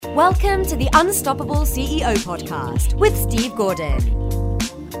Welcome to the Unstoppable CEO podcast with Steve Gordon.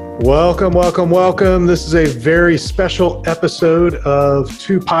 Welcome, welcome, welcome. This is a very special episode of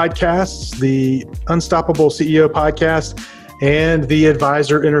two podcasts, the Unstoppable CEO podcast and the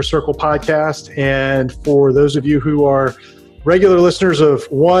Advisor Inner Circle podcast. And for those of you who are regular listeners of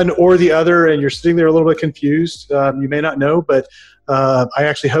one or the other and you're sitting there a little bit confused, you may not know, but I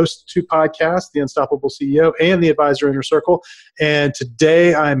actually host two podcasts, the Unstoppable CEO and the Advisor Inner Circle. And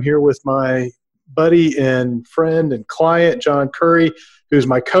today I'm here with my buddy and friend and client, John Curry, who's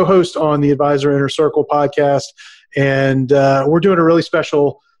my co-host on the Advisor Inner Circle podcast. And we're doing a really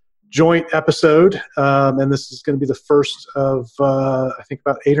special joint episode. And this is going to be the first of, I think,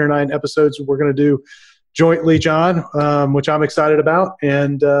 about 8 or 9 episodes we're going to do jointly, John, which I'm excited about.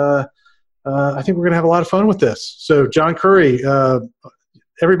 And I think we're going to have a lot of fun with this. So, John Curry,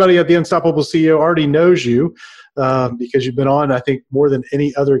 everybody at the Unstoppable CEO already knows you because you've been on, I think, more than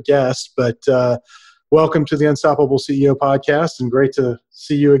any other guest. But welcome to the Unstoppable CEO podcast, and great to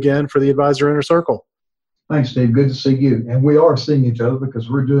see you again for the Advisor Inner Circle. Thanks, Steve. Good to see you. And we are seeing each other because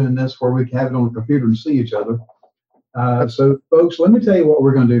we're doing this where we can have it on the computer and see each other. So, folks, let me tell you what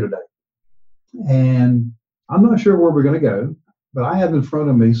we're going to do today. And I'm not sure where we're going to go, but I have in front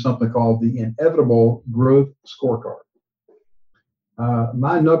of me something called the Inevitable Growth Scorecard.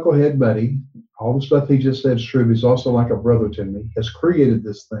 My knucklehead buddy, all the stuff he just said is true, he's also like a brother to me, has created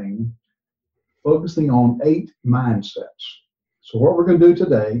this thing focusing on 8 mindsets. So what we're going to do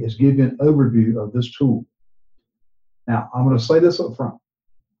today is give you an overview of this tool. Now, I'm going to say this up front.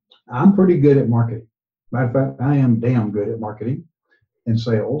 I'm pretty good at marketing. Matter of fact, I am damn good at marketing and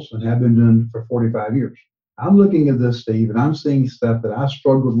sales and have been doing it for 45 years. I'm looking at this, Steve, and I'm seeing stuff that I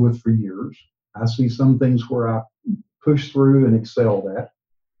struggled with for years. I see some things where I pushed through and excelled at.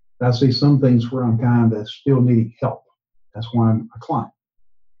 I see some things where I'm kind of still needing help. That's why I'm a client.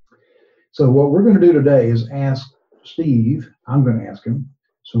 So what we're going to do today is ask Steve, I'm going to ask him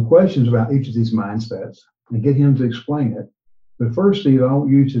some questions about each of these mindsets and get him to explain it. But first, Steve, I want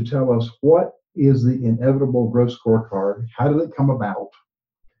you to tell us, what is the Inevitable Growth Scorecard? How did it come about?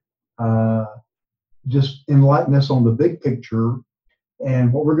 Just enlighten us on the big picture.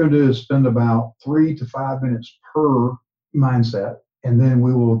 And what we're going to do is spend about 3 to 5 minutes per mindset. And then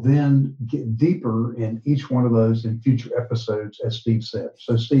we will then get deeper in each one of those in future episodes, as Steve said.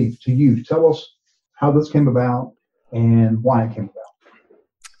 So, Steve, to you, tell us how this came about and why it came about.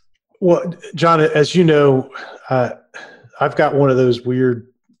 Well, John, as you know, I've got one of those weird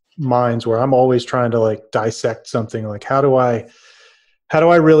minds where I'm always trying to like dissect something. Like, how do I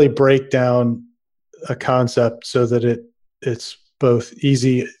really break down a concept so that it's both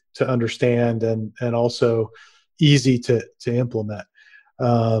easy to understand and also easy to implement.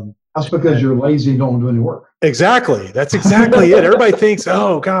 That's because you're lazy and don't do any work. Exactly. That's exactly it. Everybody thinks,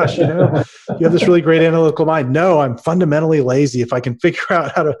 oh gosh, you have this really great analytical mind. No, I'm fundamentally lazy. If I can figure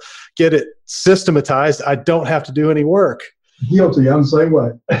out how to get it systematized, I don't have to do any work. Guilty. I'm the same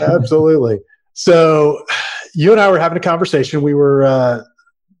way. Absolutely. So you and I were having a conversation. We were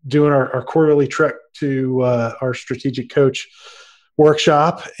doing our quarterly trek to our strategic coach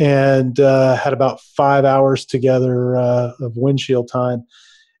workshop and had about 5 hours together of windshield time.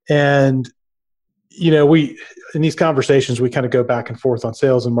 And, we, in these conversations, we kind of go back and forth on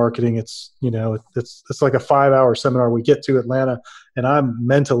sales and marketing. It's like a 5-hour seminar. We get to Atlanta and I'm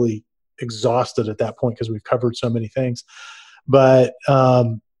mentally exhausted at that point because we've covered so many things. But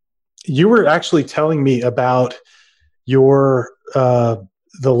you were actually telling me about your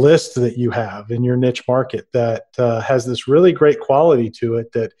the list that you have in your niche market that has this really great quality to it,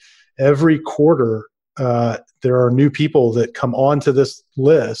 that every quarter there are new people that come onto this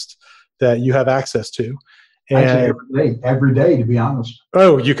list that you have access to. And actually, every day, to be honest.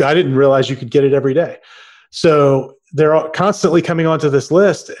 Oh, I didn't realize you could get it every day. So they're all constantly coming onto this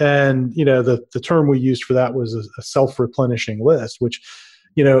list. And, the term we used for that was a self-replenishing list, which,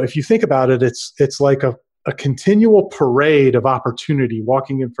 if you think about it, it's like a continual parade of opportunity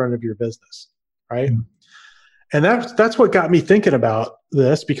walking in front of your business, right? Mm-hmm. And that's what got me thinking about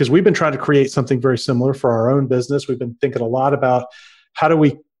this, because we've been trying to create something very similar for our own business. We've been thinking a lot about how do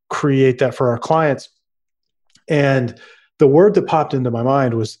we create that for our clients. And the word that popped into my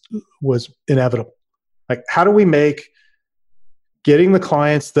mind was inevitable. Like, how do we make getting the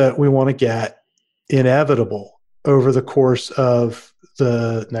clients that we want to get inevitable over the course of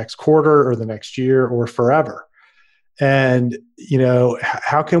the next quarter or the next year or forever? And,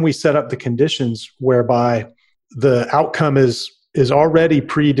 how can we set up the conditions whereby the outcome is already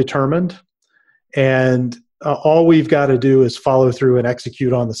predetermined, and all we've got to do is follow through and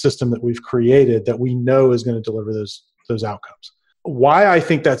execute on the system that we've created that we know is going to deliver those outcomes. why I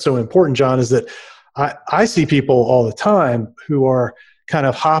think that's so important, John, is that I see people all the time who are kind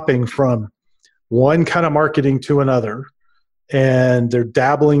of hopping from one kind of marketing to another, and they're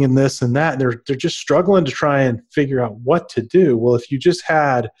dabbling in this and that, and they're just struggling to try and figure out what to do. Well, if you just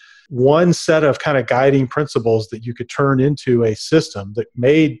had one set of kind of guiding principles that you could turn into a system that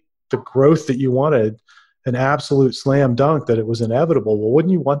made the growth that you wanted an absolute slam dunk, that it was inevitable, well,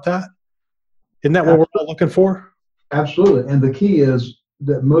 wouldn't you want that? Isn't that what we're all looking for? Absolutely. And the key is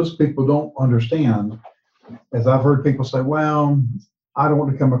that most people don't understand, as I've heard people say, well, I don't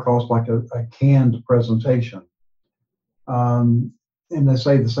want to come across like a canned presentation. And they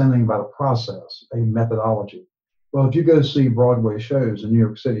say the same thing about a process, a methodology. Well, if you go see Broadway shows in New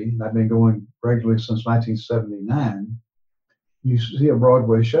York City, and I've been going regularly since 1979, you see a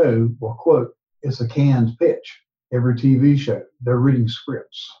Broadway show, well, quote, it's a canned pitch. Every TV show, they're reading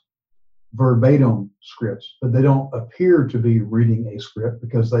scripts, verbatim scripts, but they don't appear to be reading a script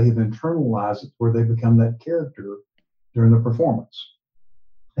because they have internalized it where they become that character during the performance.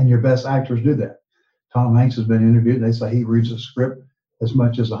 And your best actors do that. Tom Hanks has been interviewed, and they say he reads a script as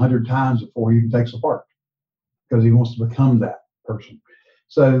much as 100 times before he even takes a part because he wants to become that person.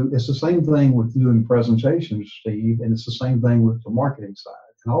 So it's the same thing with doing presentations, Steve, and it's the same thing with the marketing side.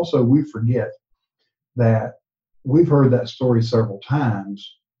 And also, we forget that we've heard that story several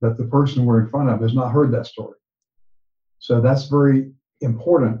times, but the person we're in front of has not heard that story. So that's very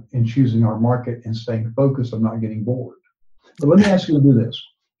important in choosing our market and staying focused and not getting bored. But let me ask you to do this.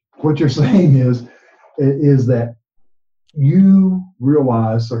 What you're saying is that you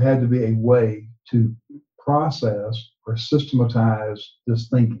realize there had to be a way to process or systematize this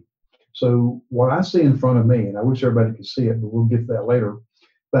thinking. So what I see in front of me, and I wish everybody could see it, but we'll get to that later,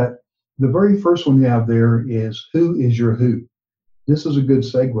 but the very first one you have there is who is your who. This is a good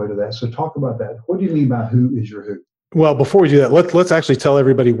segue to that. So talk about that. What do you mean by who is your who? Well, before we do that, let's actually tell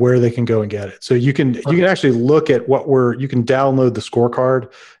everybody where they can go and get it. So you can actually look at you can download the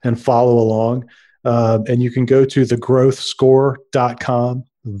scorecard and follow along. And you can go to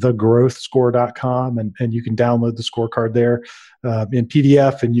thegrowthscore.com, and you can download the scorecard there in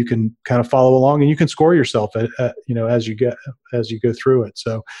PDF, and you can kind of follow along, and you can score yourself as you go through it.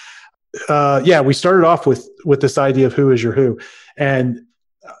 So we started off with this idea of who is your who, and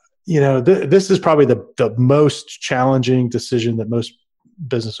this is probably the most challenging decision that most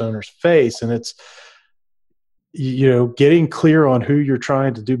business owners face, and it's getting clear on who you're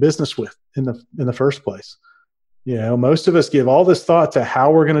trying to do business with in the first place. Most of us give all this thought to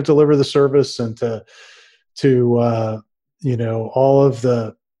how we're going to deliver the service and to all of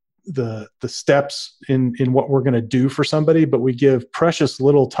the steps in what we're going to do for somebody, but we give precious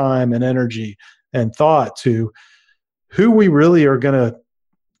little time and energy and thought to who we really are going to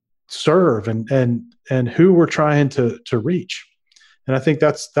serve and who we're trying to reach. And I think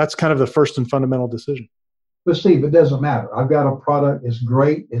that's kind of the first and fundamental decision. But Steve, it doesn't matter. I've got a product. It's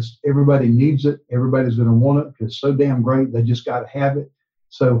great. Everybody needs it. Everybody's going to want it because it's so damn great. They just got to have it.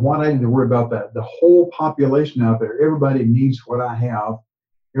 So why do I need to worry about that? The whole population out there, everybody needs what I have.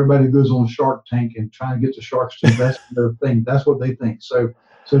 Everybody goes on Shark Tank and trying to get the sharks to invest in their thing. That's what they think. So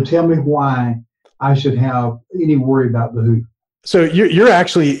tell me why I should have any worry about the who. So you're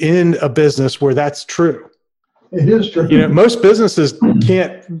actually in a business where that's true. It is true. Most businesses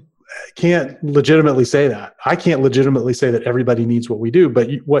can't legitimately say that. I can't legitimately say that everybody needs what we do, but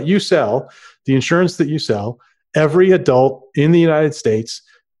what you sell, the insurance that you sell, every adult in the United States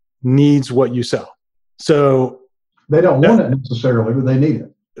needs what you sell. So they don't want it necessarily, but they need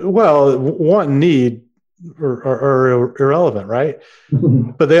it. Well, want and need are irrelevant, right?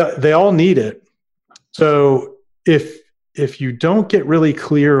 But they all need it. So if you don't get really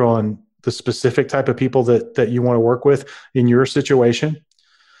clear on the specific type of people that you want to work with in your situation,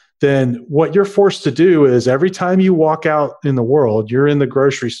 then what you're forced to do is every time you walk out in the world, you're in the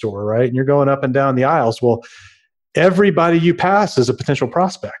grocery store, right? And you're going up and down the aisles. Well, everybody you pass is a potential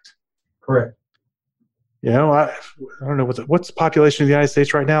prospect. Correct. I don't know what's the population of the United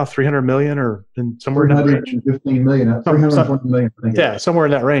States right now, 300 million or somewhere in that range? 315 million, 320 million. I think. Yeah, somewhere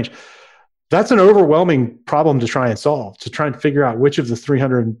in that range. That's an overwhelming problem to try and solve, to try and figure out which of the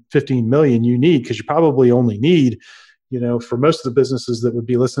 315 million you need, because you probably only need, for most of the businesses that would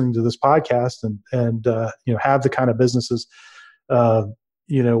be listening to this podcast and have the kind of businesses,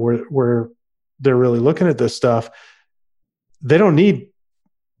 where they're really looking at this stuff, they don't need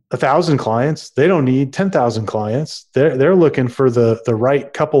 1,000 clients. They don't need 10,000 clients. They're looking for the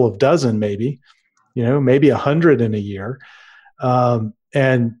right couple of dozen, maybe 100 in a year.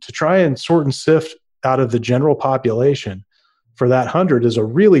 And to try and sort and sift out of the general population for that 100 is a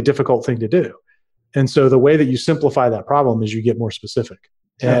really difficult thing to do. And so the way that you simplify that problem is you get more specific.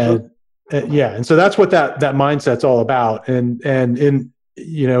 Absolutely. And so that's what that mindset's all about. And in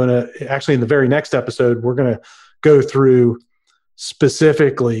actually in the very next episode, we're going to go through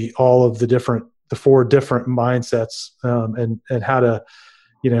specifically all of the 4 different mindsets, and how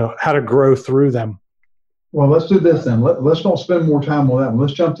to grow through them. Well, let's do this then. Let's not spend more time on that one.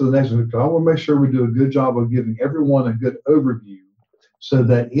 Let's jump to the next one, because I want to make sure we do a good job of giving everyone a good overview, so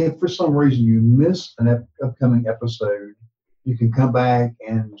that if for some reason you miss an upcoming episode, you can come back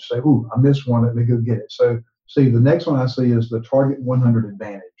and say, "Ooh, I missed one. Let me go get it." So, see, the next one I see is the Target 100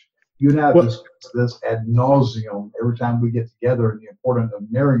 Advantage. You and I discuss this ad nauseum every time we get together, and the importance of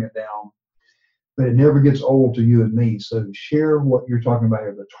narrowing it down, but it never gets old to you and me. So share what you're talking about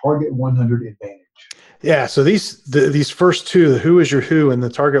here, the Target 100 Advantage. Yeah. So these first 2, the who is your who and the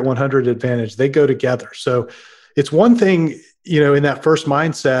Target 100 Advantage, they go together. So it's one thing, in that first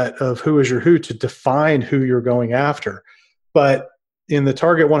mindset of who is your who, to define who you're going after. But in the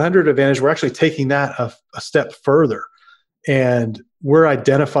Target 100 Advantage, we're actually taking that a step further, and we're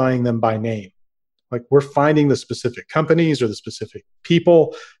identifying them by name. Like, we're finding the specific companies or the specific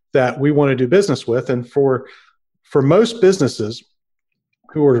people that we want to do business with. And for most businesses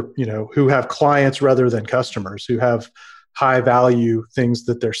who have clients rather than customers, who have high value things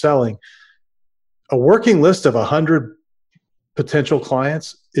that they're selling, a working list of 100 potential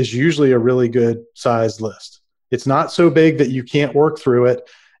clients is usually a really good sized list. It's not so big that you can't work through it,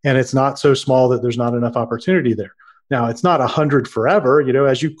 and it's not so small that there's not enough opportunity there. Now, it's not 100 forever.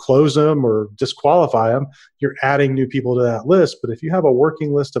 As you close them or disqualify them, you're adding new people to that list. But if you have a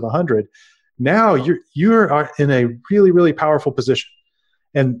working list of 100, now you're in a really, really powerful position.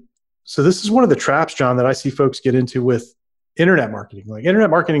 And so this is one of the traps, John, that I see folks get into with internet marketing. Like, internet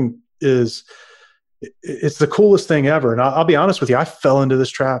marketing it's the coolest thing ever. And I'll be honest with you, I fell into this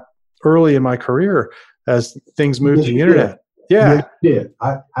trap early in my career as things moved to the internet. Yeah. Yes, you did.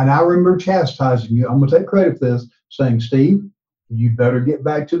 I remember chastising you. I'm going to take credit for this, saying, "Steve, you better get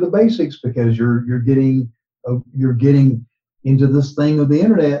back to the basics, because you're getting into this thing of the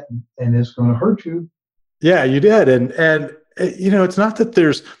internet, and it's going to hurt you." Yeah, you did. And it's not that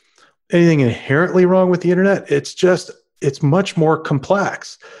there's anything inherently wrong with the internet. It's much more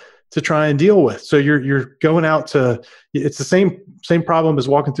complex to try and deal with. So you're going out to, it's the same problem as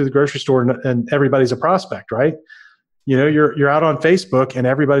walking through the grocery store and everybody's a prospect, right? You're out on Facebook and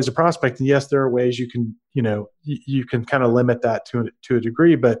everybody's a prospect. And yes, there are ways you can, you can kind of limit that to a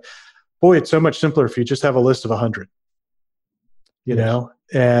degree, but boy, it's so much simpler if you just have a list of 100,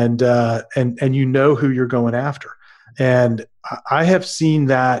 and who you're going after. And I have seen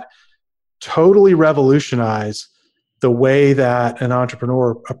that totally revolutionize the way that an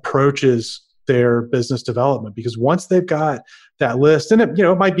entrepreneur approaches their business development, because once they've got that list, and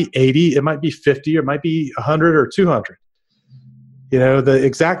it might be 80, it might be 50, it might be 100 or 200. The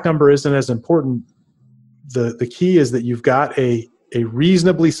exact number isn't as important. The key is that you've got a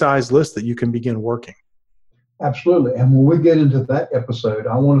reasonably sized list that you can begin working. Absolutely. And when we get into that episode,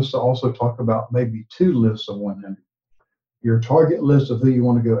 I want us to also talk about maybe 2 lists of 100. Your target list of who you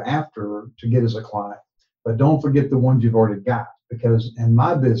want to go after to get as a client, but don't forget the ones you've already got. Because in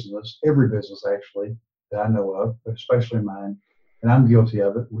my business, every business actually that I know of, but especially mine, and I'm guilty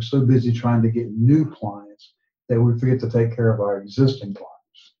of it, we're so busy trying to get new clients that we forget to take care of our existing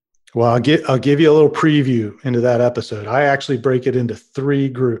clients. Well, I'll give you a little preview into that episode. I actually break it into 3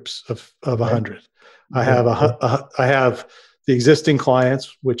 groups of 100. Okay. I have the existing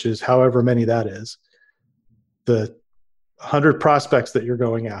clients, which is however many that is, the 100 prospects that you're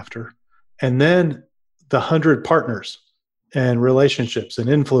going after, and then the 100 partners and relationships and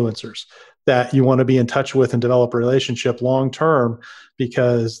influencers that you want to be in touch with and develop a relationship long term,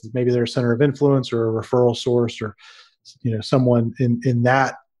 because maybe they're a center of influence or a referral source, or someone in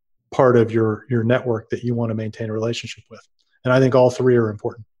that part of your network that you want to maintain a relationship with. And I think all 3 are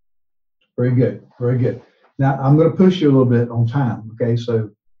important. Very good. Very good. Now, I'm going to push you a little bit on time. Okay.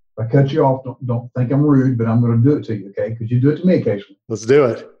 So if I cut you off, don't think I'm rude, but I'm going to do it to you. Okay. Because you do it to me occasionally. Let's do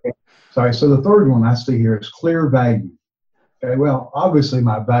it. Okay. Sorry. So the third one I see here is clear value. Okay. Well, obviously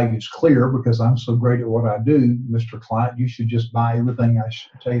my value is clear because I'm so great at what I do, Mr. Client. You should just buy everything I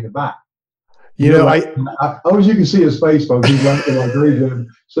should tell you to buy. I wish you could see his face, folks. He's like, I agree with him.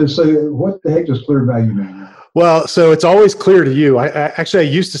 So what the heck does clear value mean? Well, so it's always clear to you. I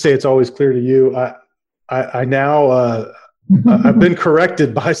used to say it's always clear to you. I now I've been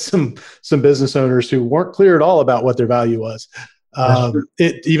corrected by some business owners who weren't clear at all about what their value was,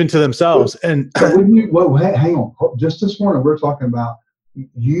 even to themselves. And hang on. Just this morning, we're talking about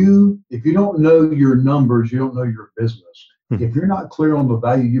you. If you don't know your numbers, you don't know your business. If you're not clear on the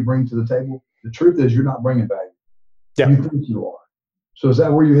value you bring to the table, The truth is you're not bringing value. Yeah. You think you are. So is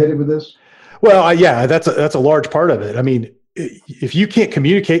that where you're headed with this? Well, yeah, that's a large part of it. I mean, if you can't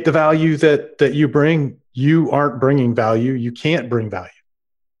communicate the value that you bring, you aren't bringing value. You can't bring value.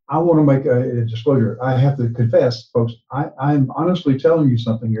 I want to make a disclosure. I have to confess, folks, I'm honestly telling you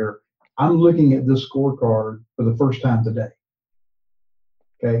something here. I'm looking at this scorecard for the first time today.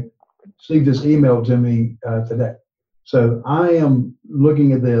 Okay. Steve just emailed to me today. So I am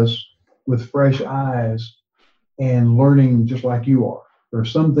looking at this with fresh eyes and learning just like you are. There are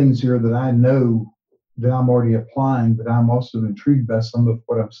some things here that I know that I'm already applying, but I'm also intrigued by some of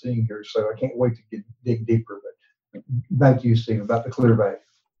what I'm seeing here. So I can't wait to dig deeper. But back to you, Steve, about the clear value.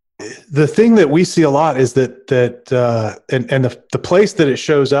 The thing that we see a lot is that the place that it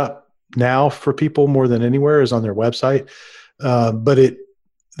shows up now for people more than anywhere is on their website. But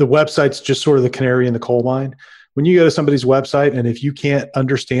the website's just sort of the canary in the coal mine. When you go to somebody's website, and if you can't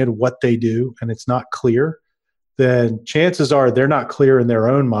understand what they do and it's not clear, then chances are they're not clear in their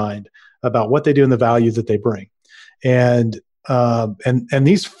own mind about what they do and the value that they bring. And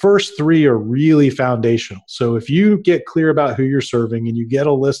these first three are really foundational. So if you get clear about who you're serving and you get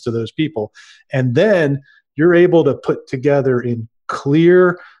a list of those people, and then you're able to put together in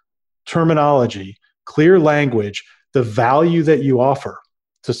clear terminology, clear language, the value that you offer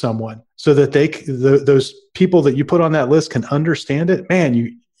to someone so that those people that you put on that list can understand it,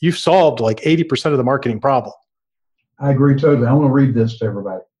 man, you've solved like 80% of the marketing problem. I agree totally. I want to read this to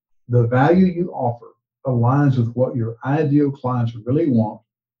everybody. The value you offer aligns with what your ideal clients really want,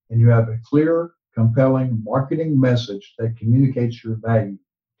 and you have a clear, compelling marketing message that communicates your value.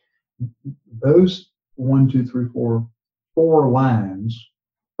 Those 5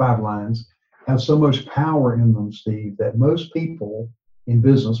 lines have so much power in them, Steve, that most people in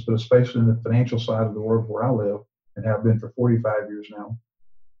business, but especially in the financial side of the world where I live and have been for 45 years now,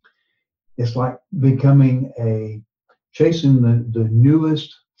 it's like chasing the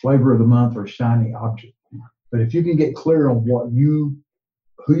newest flavor of the month or shiny object. But if you can get clear on who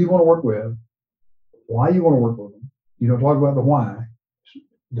you want to work with, why you want to work with them, you don't talk about the why.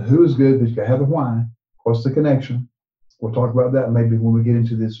 The who is good, but you got to have the why. What's the connection? We'll talk about that maybe when we get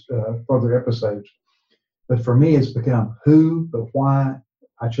into this further episodes. But for me, it's become who, but why.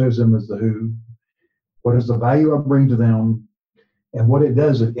 I chose them as the who. What is the value I bring to them? And what it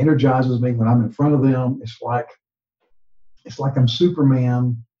does, it energizes me when I'm in front of them. It's like I'm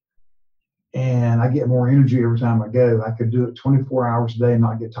Superman, and I get more energy every time I go. I could do it 24 hours a day and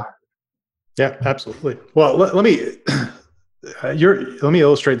not get tired. Yeah, absolutely. Well, let me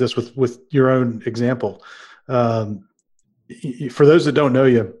illustrate this with your own example. For those that don't know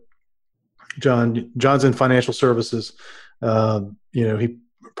you, John's in financial services. He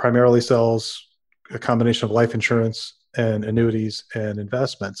primarily sells a combination of life insurance and annuities and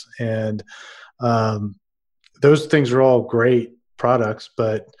investments. And those things are all great products,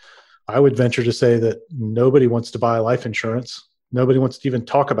 but I would venture to say that nobody wants to buy life insurance. Nobody wants to even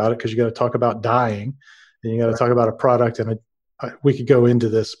talk about it because you got to talk about dying, and you got to talk about a product. And we could go into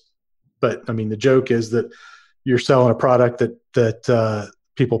this, but I mean, the joke is that you're selling a product that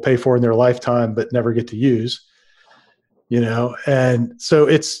people pay for in their lifetime but never get to use. And so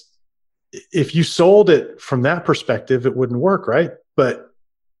if you sold it from that perspective, it wouldn't work, right? But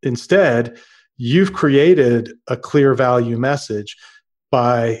instead, you've created a clear value message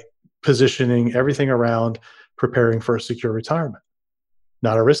by positioning everything around preparing for a secure retirement,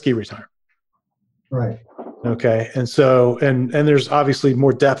 not a risky retirement. Right. Okay. And so, and there's obviously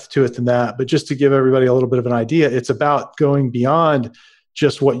more depth to it than that, but just to give everybody a little bit of an idea, it's about going beyond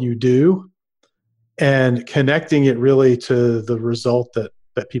just what you do and connecting it really to the result that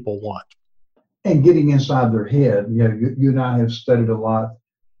people want. And getting inside their head. You and I have studied a lot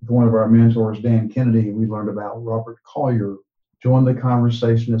with one of our mentors, Dan Kennedy. We learned about Robert Collier. Join the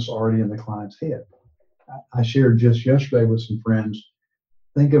conversation that's already in the client's head. I shared just yesterday with some friends,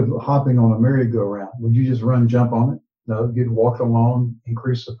 think of hopping on a merry-go-round. Would you just run, jump on it? No, you'd walk along,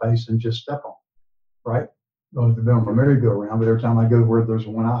 increase the pace, and just step on it, right? Don't have to be on a merry-go-round, but every time I go where there's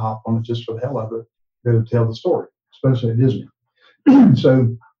one, I hop on it just for the hell of it, go tell the story, especially at Disney.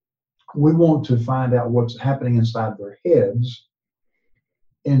 So we want to find out what's happening inside their heads.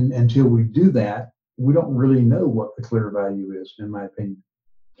 And until we do that, we don't really know what the clear value is, in my opinion.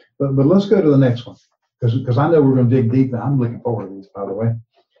 But let's go to the next one, because I know we're going to dig deep, and I'm looking forward to these, by the way.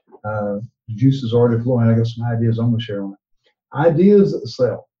 The juice is already flowing. I got some ideas I'm going to share on it. Ideas that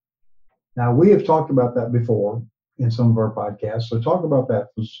sell. Now, we have talked about that before in some of our podcasts, so talk about that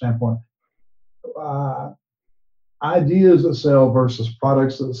from the standpoint. Ideas that sell versus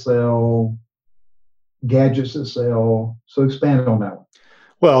products that sell, gadgets that sell. So expand on that one.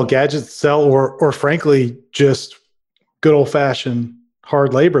 Well, gadgets sell, or frankly, just good old fashioned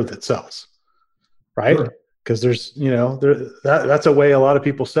hard labor that sells, right? Sure. Because there's, that's a way a lot of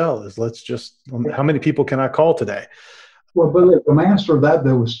people sell is how many people can I call today? Well, but look, the master of that,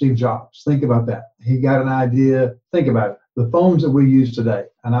 though, was Steve Jobs. Think about that. He got an idea. Think about it. The phones that we use today,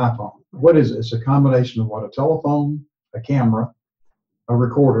 an iPhone, what is it? It's a combination of what? A telephone, a camera, a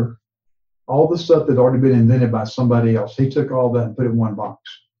recorder, all the stuff that's already been invented by somebody else. He took all that and put it in one box.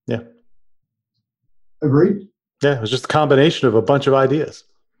 Yeah. Agreed? Yeah, it was just a combination of a bunch of ideas.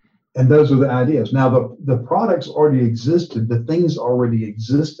 And those are the ideas. Now, the products already existed. The things already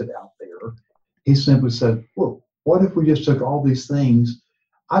existed out there. He simply said, well, what if we just took all these things?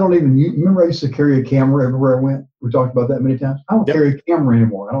 I don't even, remember I used to carry a camera everywhere I went? We talked about that many times. I don't carry a camera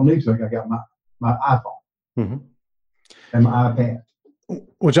anymore. I don't need to. I got my iPhone and my iPad.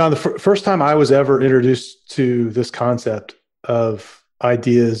 Well, John, the first time I was ever introduced to this concept of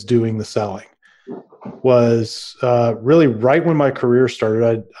ideas doing the selling was really right when my career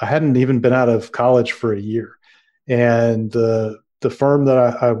started. I hadn't even been out of college for a year. And the firm that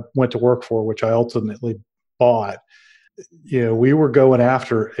I went to work for, which I ultimately bought, we were going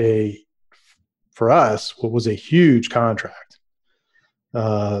after for us, what was a huge contract.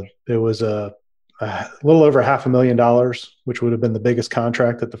 It was a little over $500,000, which would have been the biggest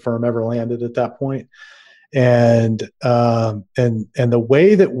contract that the firm ever landed at that point. And the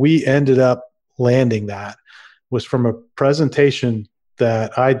way that we ended up landing that was from a presentation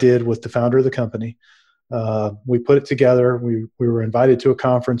that I did with the founder of the company. We put it together. We were invited to a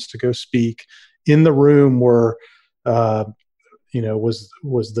conference to go speak. In the room were, was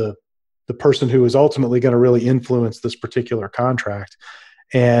the person who was ultimately going to really influence this particular contract.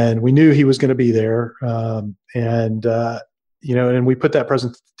 And we knew he was going to be there. And we put that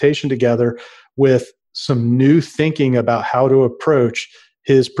presentation together with some new thinking about how to approach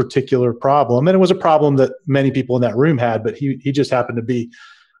his particular problem. And it was a problem that many people in that room had, but he just happened to be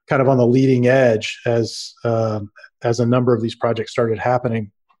kind of on the leading edge as a number of these projects started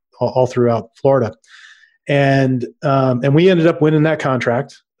happening all throughout Florida. And we ended up winning that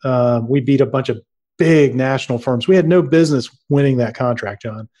contract. We beat a bunch of big national firms. We had no business winning that contract,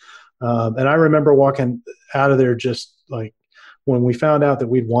 John. And I remember walking out of there just like when we found out that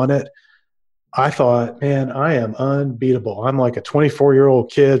we'd won it, I thought, man, I am unbeatable. I'm like a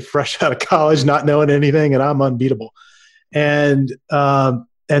 24-year-old kid fresh out of college, not knowing anything, and I'm unbeatable. And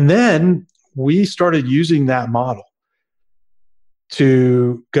then we started using that model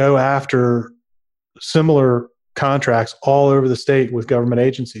to go after similar contracts all over the state with government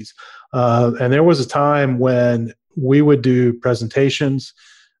agencies. And there was a time when we would do presentations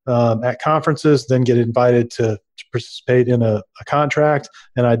at conferences, then get invited to participate in a contract.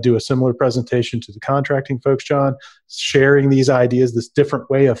 And I'd do a similar presentation to the contracting folks, John, sharing these ideas, this different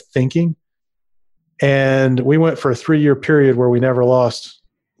way of thinking. And we went for a 3-year period where we never lost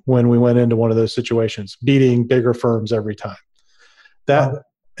when we went into one of those situations, beating bigger firms every time.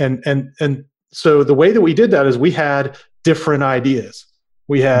 And so the way that we did that is we had different ideas.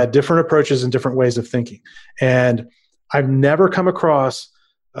 We had different approaches and different ways of thinking. And I've never come across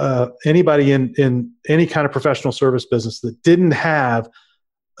anybody in any kind of professional service business that didn't have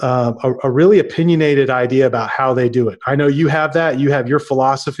a really opinionated idea about how they do it. I know you have that. You have your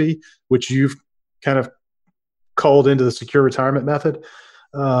philosophy, which you've kind of culled into the secure retirement method.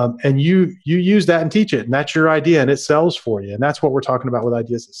 And you use that and teach it. And that's your idea and it sells for you. And that's what we're talking about with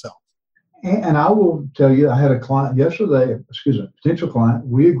ideas that sell. And I will tell you, I had a client yesterday, potential client,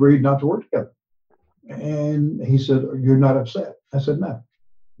 we agreed not to work together. And he said, "You're not upset?" I said, "No,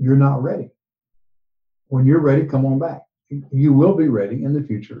 you're not ready. When you're ready, come on back. You will be ready in the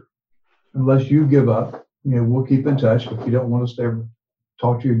future. Unless you give up, we'll keep in touch. If you don't want us to ever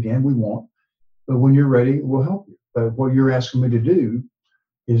talk to you again, we won't. But when you're ready, we'll help you. But what you're asking me to do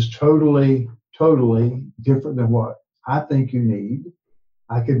is totally, totally different than what I think you need.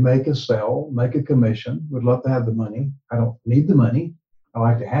 I could make a sale, make a commission, would love to have the money. I don't need the money. I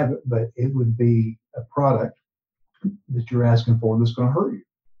like to have it, but it would be a product that you're asking for that's going to hurt you."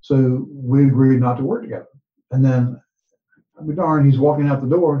 So we agreed not to work together. And then, darn, he's walking out the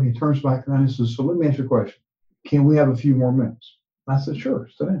door and he turns back around and says, "So let me ask you a question. Can we have a few more minutes?" I said, "Sure,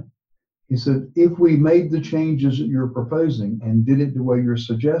 sit down." He said, "If we made the changes that you're proposing and did it the way you're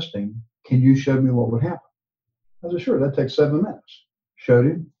suggesting, can you show me what would happen?" I said, "Sure, that takes 7 minutes." Showed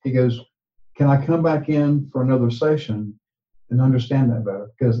him. He goes, "Can I come back in for another session and understand that better?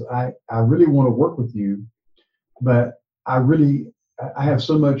 Because I really want to work with you, but I have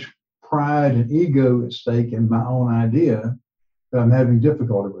so much pride and ego at stake in my own idea that I'm having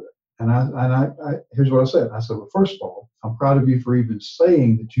difficulty with it." And I here's what I said. I said, "Well, first of all, I'm proud of you for even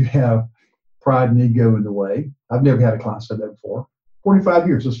saying that you have pride and ego in the way. I've never had a client say that before. 45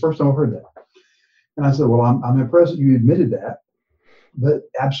 years, this is the first time I've heard that. And I said, well, I'm impressed that you admitted that, but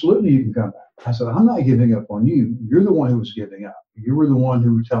absolutely you can come back. I said, I'm not giving up on you. You're the one who was giving up. You were the one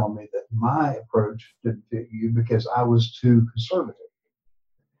who were telling me that my approach didn't fit you because I was too conservative.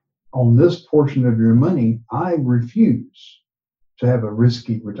 On this portion of your money, I refuse to have a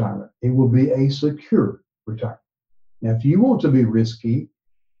risky retirement. It will be a secure retirement. Now, if you want to be risky,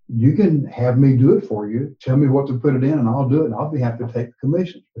 you can have me do it for you. Tell me what to put it in and I'll do it and I'll be happy to take the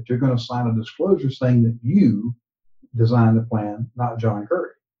commissions. But you're going to sign a disclosure saying that you designed the plan, not John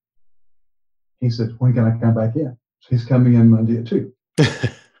Curry. He said, when can I come back in? So he's coming in Monday at 2.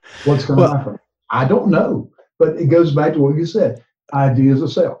 What's going to happen? I don't know. But it goes back to what you said. Ideas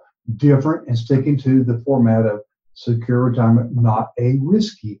of sale. Different and sticking to the format of secure retirement, not a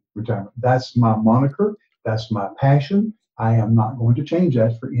risky retirement. That's my moniker. That's my passion. I am not going to change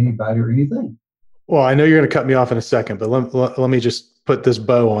that for anybody or anything. Well, I know you're going to cut me off in a second, but let me just put this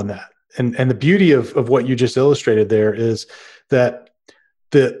bow on that. And the beauty of what you just illustrated there is that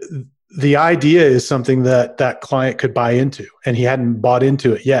the idea is something that client could buy into, and he hadn't bought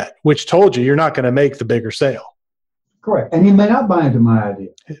into it yet, which told you you're not going to make the bigger sale. Correct. And he may not buy into my idea.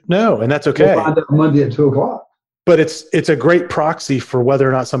 No, and that's okay. We'll find out Monday at 2:00. But it's a great proxy for whether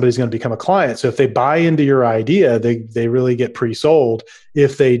or not somebody's going to become a client. So if they buy into your idea, they really get pre-sold.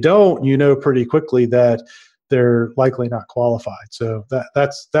 If they don't, you know pretty quickly that they're likely not qualified. So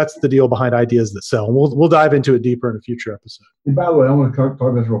that's the deal behind ideas that sell. And we'll dive into it deeper in a future episode. And by the way, I want to talk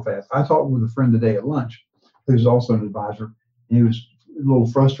about this real fast. I talked with a friend today at lunch who's also an advisor, and he was a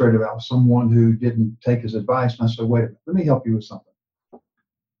little frustrated about someone who didn't take his advice. And I said, wait a minute, let me help you with something.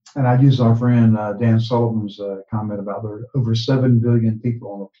 And I use our friend Dan Sullivan's comment about there are over 7 billion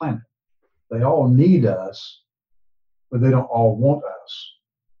people on the planet. They all need us, but they don't all want us.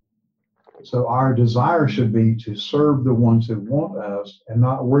 So our desire should be to serve the ones who want us and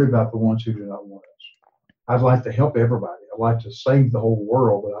not worry about the ones who do not want us. I'd like to help everybody. I'd like to save the whole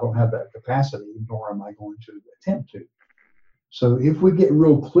world, but I don't have that capacity, nor am I going to attempt to. So if we get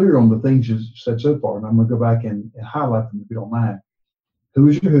real clear on the things you said so far, and I'm going to go back and highlight them if you don't mind. Who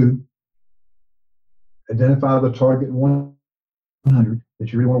is your who? Identify the target 100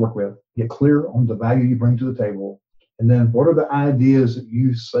 that you really want to work with. Get clear on the value you bring to the table. And then what are the ideas that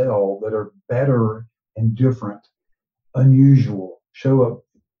you sell that are better and different, unusual, show up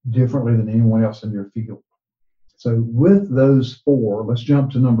differently than anyone else in your field? So with those 4, let's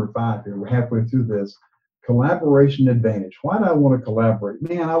jump to number 5 here. We're halfway through this. Collaboration advantage. Why do I want to collaborate?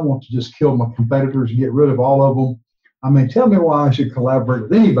 Man, I want to just kill my competitors and get rid of all of them. I mean, tell me why I should collaborate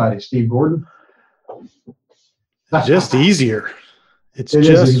with anybody, Steve Gordon. It's just easier. It's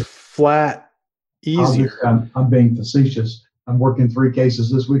just flat easier. I'm being facetious. I'm working 3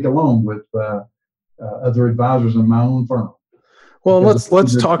 cases this week alone with other advisors in my own firm. Well, let's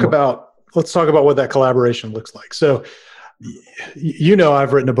talk about what that collaboration looks like. So,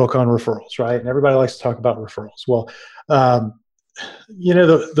 I've written a book on referrals, right? And everybody likes to talk about referrals. Well,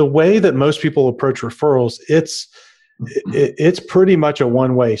 the way that most people approach referrals, it's pretty much a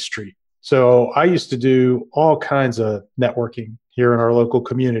one-way street. So I used to do all kinds of networking here in our local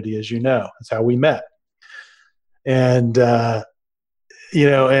community, as you know. That's how we met. And, and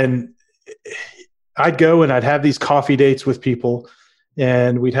I'd go and I'd have these coffee dates with people,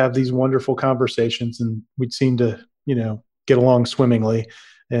 and we'd have these wonderful conversations, and we'd seem to, get along swimmingly,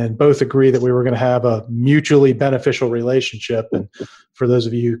 and both agree that we were going to have a mutually beneficial relationship. And for those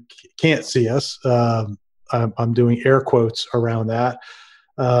of you who can't see us, I'm doing air quotes around that.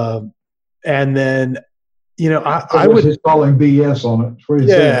 And then, I would just calling BS on it.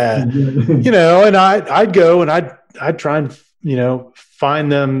 Yeah. And I'd go and I'd try and,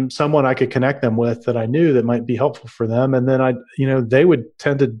 find them someone I could connect them with that I knew that might be helpful for them. And then they would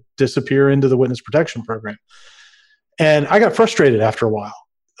tend to disappear into the witness protection program. And I got frustrated after a while.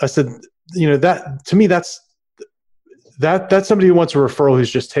 I said, that to me, that's somebody who wants a referral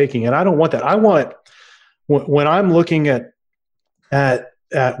who's just taking it. I don't want that. I want, when I'm looking at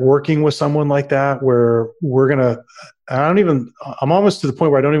working with someone like that, where I'm almost to the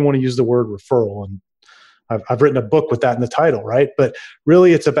point where I don't even want to use the word referral. And I've written a book with that in the title, right? But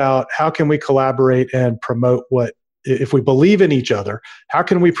really it's about how can we collaborate and promote if we believe in each other, how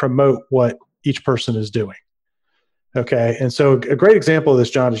can we promote what each person is doing? Okay. And so a great example of this,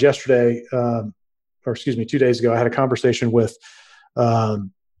 John, is 2 days ago, I had a conversation with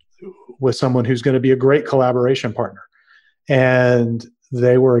someone who's going to be a great collaboration partner. And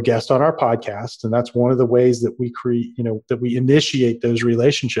they were a guest on our podcast. And that's one of the ways that we create, that we initiate those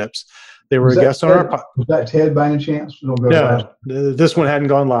relationships. They were a guest on our podcast. Was that Ted by any chance? No, this one hadn't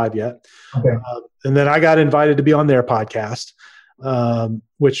gone live yet. Okay. And then I got invited to be on their podcast,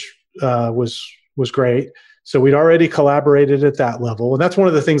 which was great. So we'd already collaborated at that level. And that's one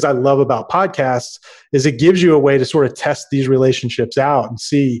of the things I love about podcasts is it gives you a way to sort of test these relationships out and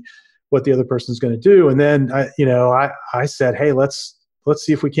see what the other person's going to do. And then, I said, hey, let's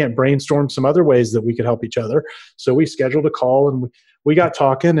see if we can't brainstorm some other ways that we could help each other. So we scheduled a call and we got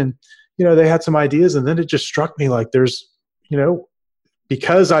talking, and, they had some ideas. And then it just struck me like there's,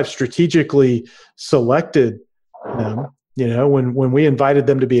 because I've strategically selected them, when we invited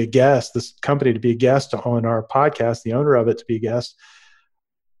them to be a guest, this company to be a guest on our podcast, the owner of it to be a guest,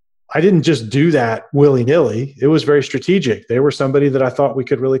 I didn't just do that willy-nilly. It was very strategic. They were somebody that I thought we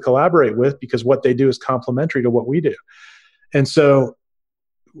could really collaborate with because what they do is complementary to what we do. And so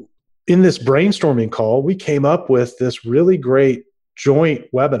in this brainstorming call, we came up with this really great joint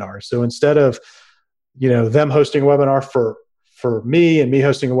webinar. So instead of, them hosting a webinar for me and me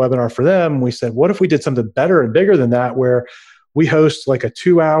hosting a webinar for them, we said, what if we did something better and bigger than that, where we host like a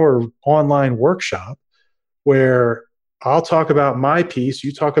 2-hour online workshop where I'll talk about my piece,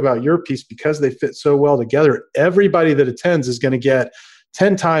 you talk about your piece, because they fit so well together. Everybody that attends is going to get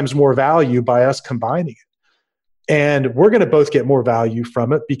 10 times more value by us combining it. And we're going to both get more value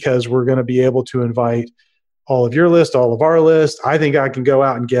from it because we're going to be able to invite all of your list, all of our list. I think I can go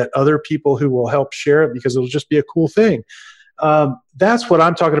out and get other people who will help share it because it'll just be a cool thing. That's what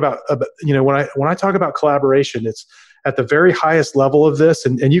I'm talking about. When I talk about collaboration, it's at the very highest level of this,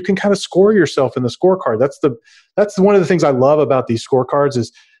 and you can kind of score yourself in the scorecard. That's one of the things I love about these scorecards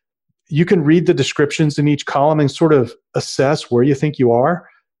is you can read the descriptions in each column and sort of assess where you think you are,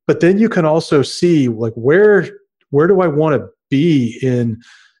 but then you can also see like where do I want to be in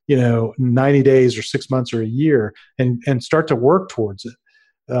 90 days or 6 months or a year, and start to work towards it,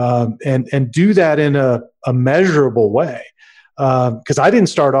 and do that in a measurable way. Because I didn't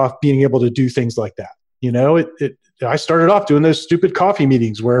start off being able to do things like that. I started off doing those stupid coffee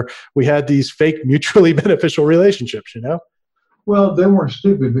meetings where we had these fake mutually beneficial relationships, Well, they weren't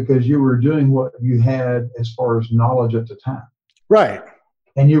stupid because you were doing what you had as far as knowledge at the time. Right.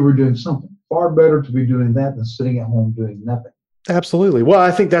 And you were doing something. Far better to be doing that than sitting at home doing nothing. Absolutely. Well, I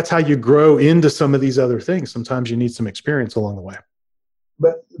think that's how you grow into some of these other things. Sometimes you need some experience along the way.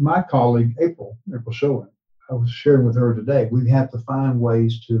 But my colleague, April Sherwin, I was sharing with her today, we have to find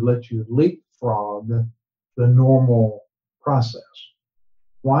ways to let you leapfrog the normal process.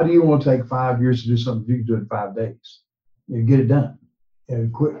 Why do you want to take 5 years to do something you can do in 5 days? Get it done.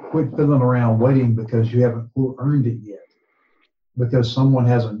 And quit fiddling around waiting because you haven't earned it yet. Because someone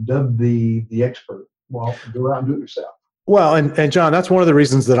hasn't dubbed the expert. Well, go out and do it yourself. Well, and John, that's one of the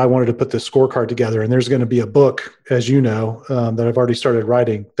reasons that I wanted to put this scorecard together. And there's going to be a book, as you know, that I've already started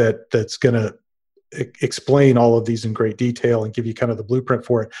writing that's going to explain all of these in great detail and give you kind of the blueprint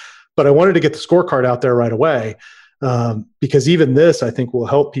for it. But I wanted to get the scorecard out there right away because even this, I think, will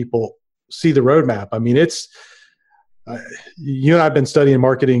help people see the roadmap. I mean, you and I have been studying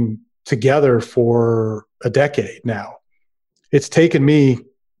marketing together for a decade now. It's taken me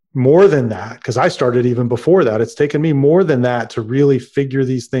more than that, because I started even before that. It's taken me more than that to really figure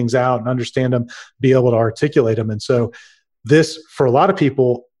these things out and understand them, be able to articulate them. And so this, for a lot of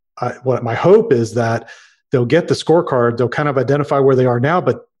people, what my hope is that they'll get the scorecard, they'll kind of identify where they are now,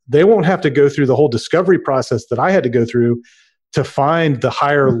 but they won't have to go through the whole discovery process that I had to go through to find the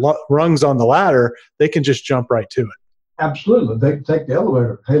higher rungs on the ladder. They can just jump right to it. Absolutely. They can take the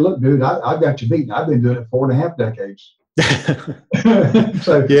elevator. Hey, look, dude, I've got you beaten. I've been doing it 4.5 decades.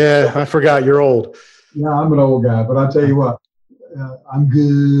 So, yeah, I forgot you're old. Yeah, I'm an old guy, but I tell you what, I'm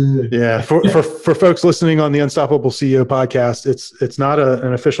good. Yeah, for folks listening on the Unstoppable CEO podcast, it's not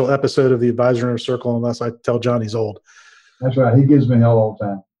an official episode of the Advisor Inner Circle unless I tell John he's old. That's right. He gives me hell all the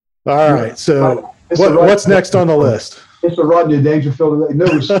time. All right. So what's next on the list? It's the Rodney Dangerfield. No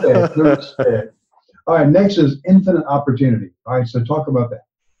respect. No respect. All right. Next is infinite opportunity. All right. So talk about that.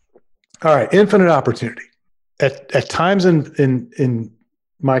 All right. Infinite opportunity. At times in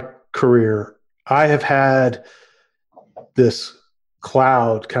my career, I have had this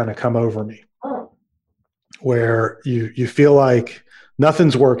cloud kind of come over me where you feel like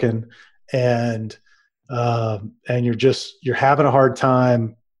nothing's working and you're having a hard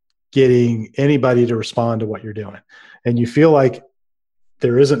time getting anybody to respond to what you're doing. And you feel like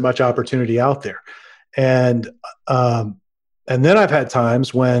there isn't much opportunity out there. And then I've had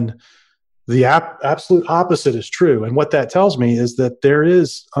times when the absolute opposite is true. And what that tells me is that there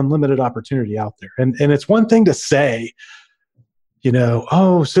is unlimited opportunity out there. And it's one thing to say, sit in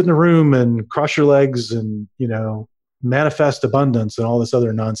a room and cross your legs and, manifest abundance and all this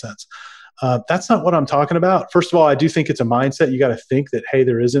other nonsense. That's not what I'm talking about. First of all, I do think it's a mindset. You got to think that, hey,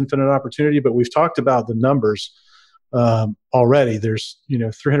 there is infinite opportunity, but we've talked about the numbers already. There's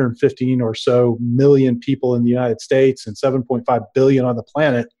 315 or so million people in the United States and 7.5 billion on the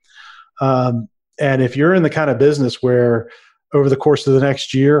planet. And if you're in the kind of business where over the course of the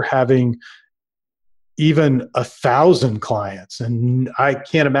next year, having even 1,000 clients, and I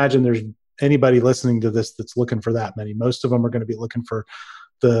can't imagine there's anybody listening to this that's looking for that many. Most of them are going to be looking for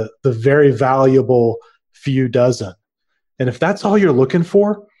the very valuable few dozen. And if that's all you're looking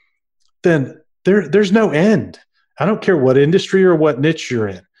for, then there's no end. I don't care what industry or what niche you're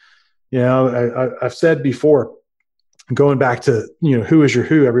in. I've said before, going back to, who is your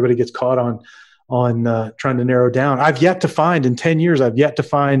who, everybody gets caught on trying to narrow down. In 10 years, I've yet to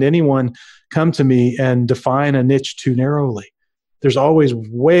find anyone come to me and define a niche too narrowly. There's always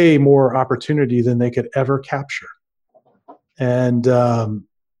way more opportunity than they could ever capture. And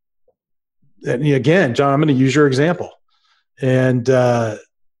again, John, I'm going to use your example. And,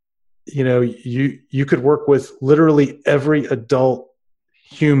 you could work with literally every adult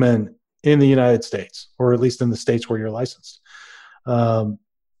human in the United States, or at least in the states where you're licensed.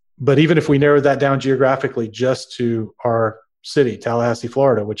 But even if we narrowed that down geographically just to our city, Tallahassee,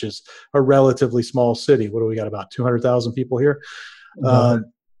 Florida, which is a relatively small city. What do we got? About 200,000 people here.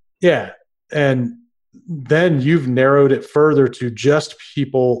 Yeah. And then you've narrowed it further to just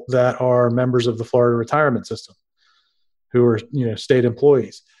people that are members of the Florida retirement system who are, state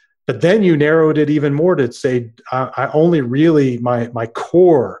employees. But then you narrowed it even more to say, I only really, my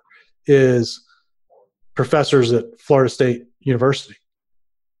core is professors at Florida State University.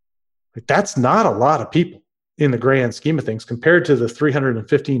 That's not a lot of people in the grand scheme of things compared to the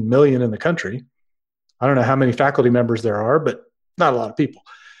 315 million in the country. I don't know how many faculty members there are, but not a lot of people.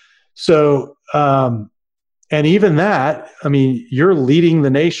 So, and even that, you're leading the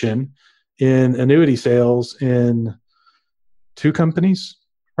nation in annuity sales in 2 companies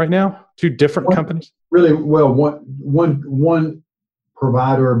right now, 2 different companies. Really, well, one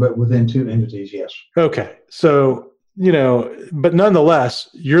provider, but within 2 entities, yes. Okay. So, but nonetheless,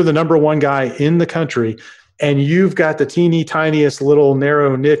 you're the number 1 guy in the country, and you've got the teeny tiniest little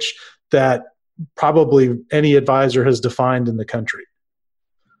narrow niche that probably any advisor has defined in the country.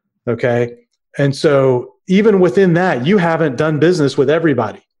 Okay. And so even within that, you haven't done business with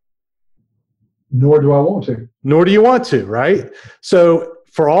everybody. Nor do I want to. Nor do you want to, right? So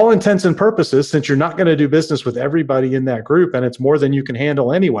for all intents and purposes, since you're not going to do business with everybody in that group, and it's more than you can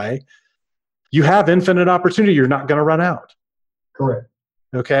handle anyway, you have infinite opportunity. You're not going to run out. Correct.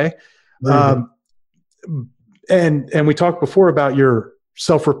 Okay. And we talked before about your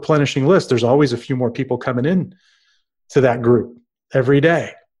self-replenishing list. There's always a few more people coming in to that group every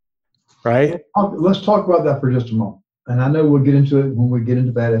day. Right? Let's talk about that for just a moment. And I know we'll get into it when we get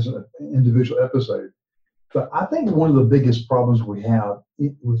into that as an individual episode. But I think one of the biggest problems we have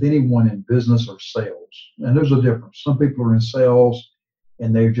with anyone in business or sales, and there's a difference. Some people are in sales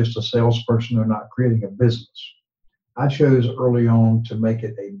and they're just a salesperson. They're not creating a business. I chose early on to make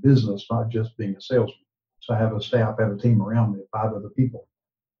it a business, not just being a salesman. So I have a staff, I have a team around me, 5 other people.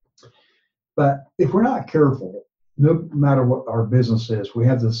 But if we're not careful, no matter what our business is, we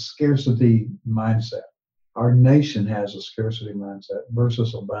have this scarcity mindset. Our nation has a scarcity mindset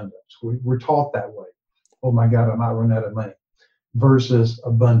versus abundance. We're taught that way. Oh my God, I might run out of money versus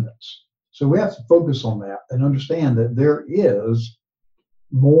abundance. So we have to focus on that and understand that there is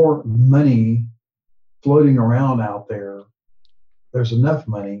more money floating around out there. There's enough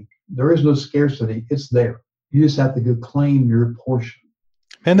money. There is no scarcity. It's there. You just have to go claim your portion.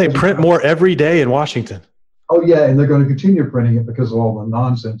 And they print more every day in Washington. Oh, yeah, and they're going to continue printing it because of all the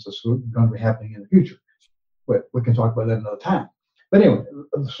nonsense that's going to be happening in the future. But we can talk about that another time. But anyway,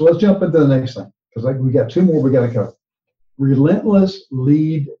 so let's jump into the next thing, because we got 2 more we got to cover. Relentless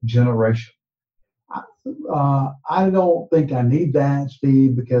lead generation. I don't think I need that,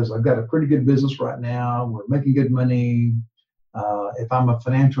 Steve, because I've got a pretty good business right now. We're making good money. If I'm a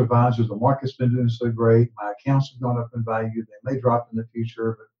financial advisor, the market's been doing so great. My accounts have gone up in value. They may drop in the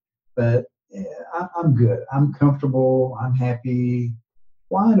future, but I'm good. I'm comfortable. I'm happy.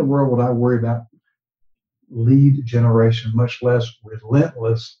 Why in the world would I worry about lead generation, much less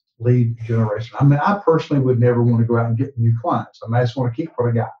relentless lead generation? I personally would never want to go out and get new clients. I just want to keep what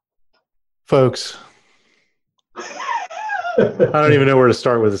I got. Folks, I don't even know where to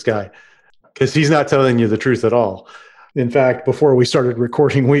start with this guy because he's not telling you the truth at all. In fact, before we started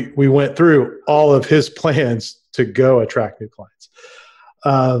recording, we went through all of his plans to go attract new clients.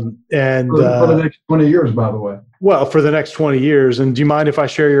 For the next 20 years, by the way. Well, for the next 20 years. And do you mind if I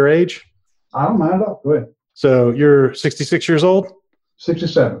share your age? I don't mind at all. Go ahead. So you're 66 years old?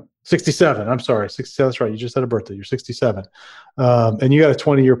 67. 67. I'm sorry. 67. That's right. You just had a birthday. You're 67. And you got a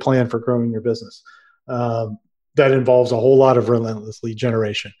 20-year plan for growing your business. That involves a whole lot of relentless lead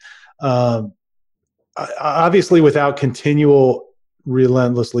generation. Obviously, without continual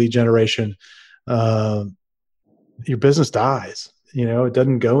relentless lead generation, your business dies. It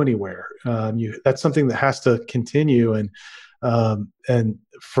doesn't go anywhere. That's something that has to continue. And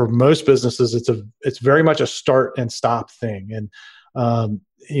for most businesses, it's very much a start and stop thing. And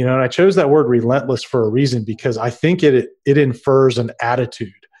and I chose that word relentless for a reason, because I think it infers an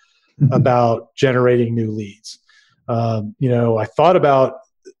attitude about generating new leads. I thought about,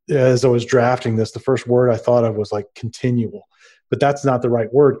 as I was drafting this, the first word I thought of was like continual, but that's not the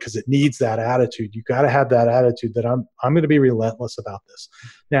right word, because it needs that attitude. You got to have that attitude that I'm going to be relentless about this.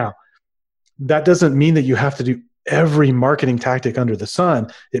 Now, that doesn't mean that you have to do every marketing tactic under the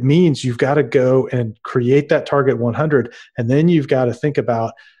sun. It means you've got to go and create that target 100. And then you've got to think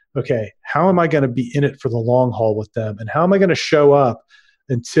about, okay, how am I going to be in it for the long haul with them? And how am I going to show up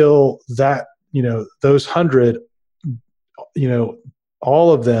until that, those 100,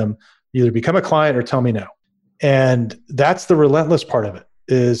 all of them either become a client or tell me no. And that's the relentless part of it,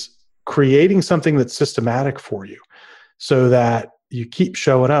 is creating something that's systematic for you so that you keep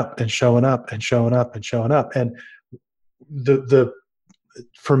showing up and showing up and showing up and showing up. And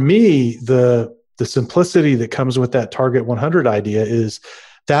for me, the simplicity that comes with that target 100 idea is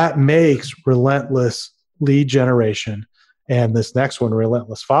that makes relentless lead generation, and this next one,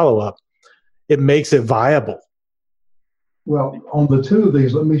 relentless follow-up, it makes it viable. Well, on the two of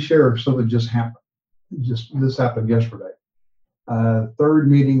these, let me share something just happened. This happened yesterday.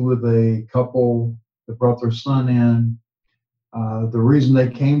 Third meeting with a couple that brought their son in. The reason they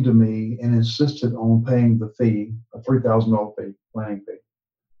came to me and insisted on paying the fee, a $3,000 fee, planning fee,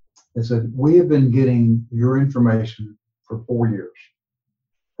 they said, we have been getting your information for 4 years.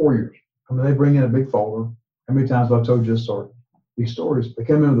 4 years. I mean, they bring in a big folder. How many times have I told you this story? These stories, they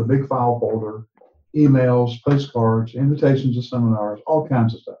come in with a big file folder, emails, postcards, invitations to seminars, all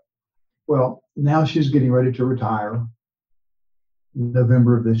kinds of stuff. Well, now she's getting ready to retire in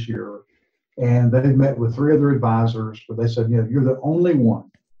November of this year. And they've met with 3 other advisors, but they said, you're the only one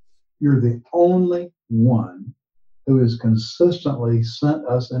who has consistently sent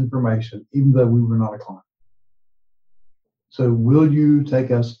us information, even though we were not a client. So will you take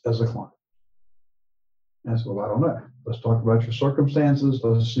us as a client? And I said, well, I don't know. Let's talk about your circumstances.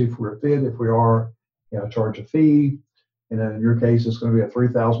 Let's see if we're fit. If we are, charge a fee. And then in your case, it's going to be a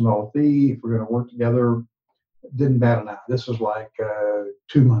 $3,000 fee. If we're going to work together, didn't bat an eye. This was like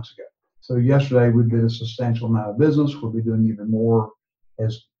 2 months ago. So yesterday we did a substantial amount of business. We'll be doing even more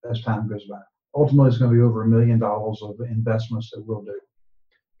as time goes by. Ultimately, it's going to be over $1 million of investments that we'll do,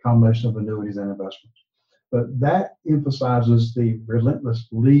 combination of annuities and investments. But that emphasizes the relentless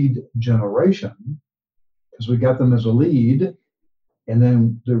lead generation, because we got them as a lead, and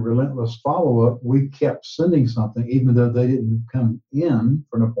then the relentless follow-up, we kept sending something even though they didn't come in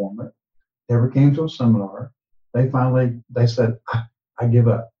for an appointment, never came to a seminar. They said, I give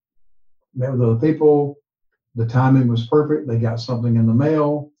up. Met with other people. The timing was perfect. They got something in the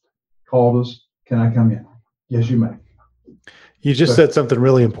mail, called us. Can I come in? Yes, you may. You just said something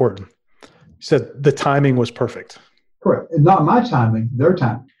really important. You said the timing was perfect. Correct. Not my timing, their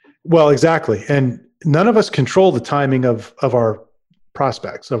timing. Well, exactly. And none of us control the timing of our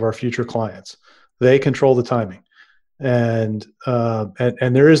prospects, of our future clients. They control the timing. And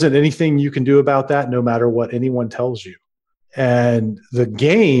there isn't anything you can do about that, no matter what anyone tells you. And the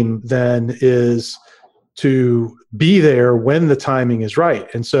game then is to be there when the timing is right.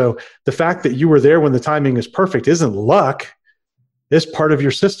 And so the fact that you were there when the timing is perfect isn't luck. It's part of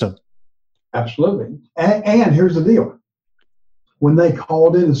your system. Absolutely. And here's the deal. When they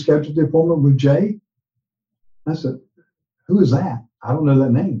called in and scheduled the appointment with Jay, I said, who is that? I don't know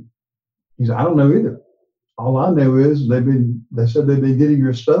that name. He said, I don't know either. All I know is they said they've been getting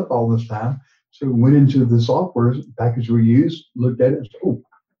your stuff all this time. So we went into the software package we used, looked at it, and said, oh,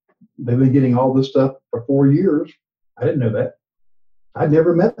 they've been getting all this stuff for 4 years. I didn't know that. I'd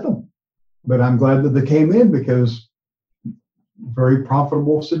never met them. But I'm glad that they came in, because very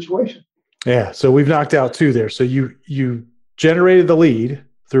profitable situation. Yeah. So we've knocked out 2 there. So you generated the lead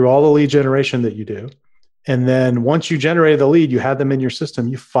through all the lead generation that you do. And then once you generated the lead, you had them in your system,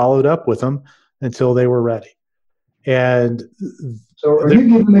 you followed up with them until they were ready. And so are you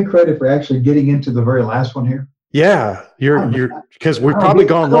giving me credit for actually getting into the very last one here? Yeah, you're because we've probably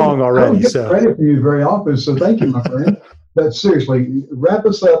gone long already. I don't get credit from you very often, so thank you, my friend. But seriously, wrap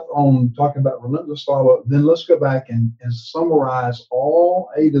us up on talking about relentless follow-up. Then let's go back and summarize all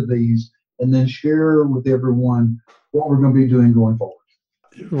 8 of these, and then share with everyone what we're going to be doing going forward.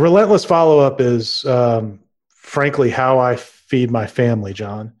 relentless follow-up is, frankly, how I feed my family,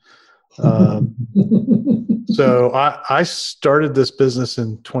 John. So I started this business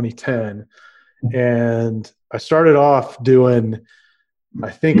in 2010, and I started off doing, I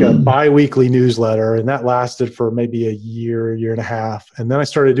think, a bi-weekly newsletter, and that lasted for maybe a year and a half. And then I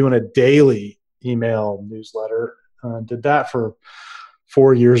started doing a daily email newsletter. Did that for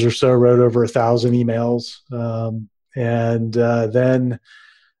 4 years or so, wrote over 1,000 emails.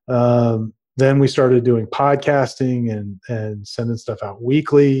 Then we started doing podcasting and sending stuff out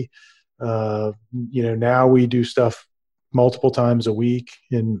weekly. Now we do stuff multiple times a week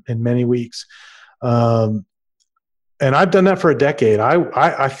in many weeks. And I've done that for a decade.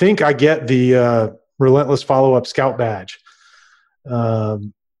 I think I get the relentless follow-up scout badge.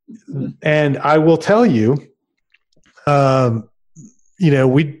 And I will tell you, our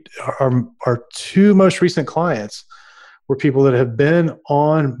two most recent clients were people that have been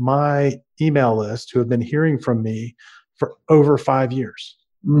on my email list, who have been hearing from me for over 5 years.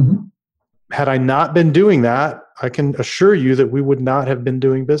 Mm-hmm. Had I not been doing that, I can assure you that we would not have been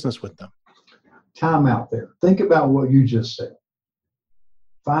doing business with them. Time out there. Think about what you just said.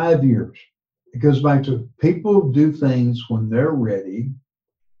 5 years. It goes back to people do things when they're ready,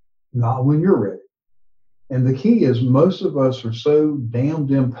 not when you're ready. And the key is most of us are so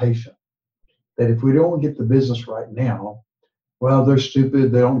damned impatient that if we don't get the business right now, well, they're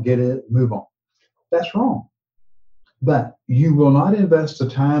stupid, they don't get it, move on. That's wrong. But you will not invest the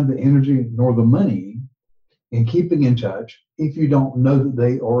time, the energy, nor the money in keeping in touch if you don't know that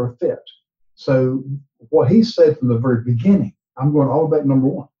they are a fit. So what he said from the very beginning, I'm going all back number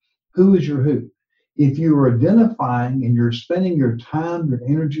one. Who is your who? If you are identifying and you're spending your time, your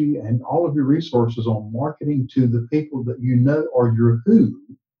energy, and all of your resources on marketing to the people that you know are your who,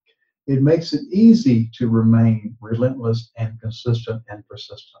 it makes it easy to remain relentless and consistent and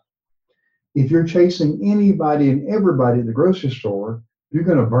persistent. If you're chasing anybody and everybody at the grocery store, you're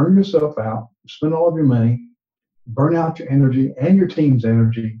going to burn yourself out, spend all of your money, burn out your energy and your team's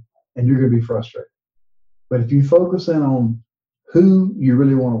energy, and you're going to be frustrated. But if you focus in on who you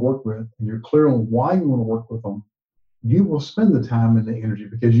really want to work with and you're clear on why you want to work with them, you will spend the time and the energy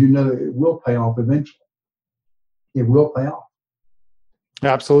because you know it will pay off eventually. It will pay off.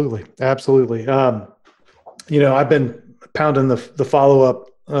 Absolutely. Absolutely. I've been pounding the follow-up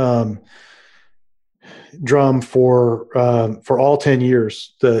drum for all 10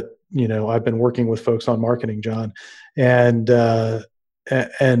 years that, I've been working with folks on marketing, John. And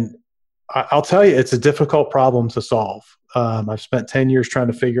I'll tell you, it's a difficult problem to solve. I've spent 10 years trying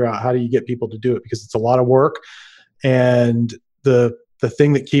to figure out how do you get people to do it, because it's a lot of work. And the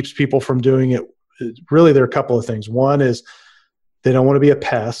thing that keeps people from doing it, really, there are a couple of things. One is they don't want to be a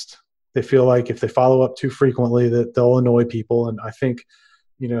pest. They feel like if they follow up too frequently that they'll annoy people. And I think,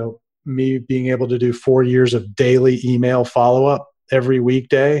 me being able to do 4 years of daily email follow-up every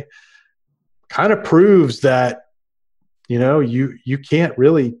weekday kind of proves that, you can't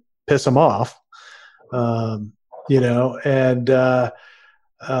really piss them off, so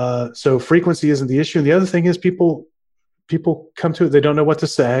frequency isn't the issue. And the other thing is people come to it, they don't know what to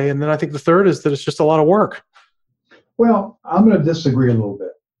say. And then I think the third is that it's just a lot of work. Well, I'm going to disagree a little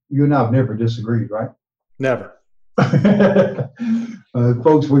bit. You and I have never disagreed, right? Never.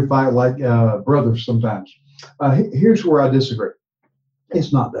 Folks, we fight like brothers sometimes. Here's where I disagree.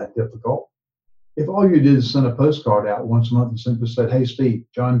 It's not that difficult. If all you did is send a postcard out once a month and simply said, "Hey, Steve,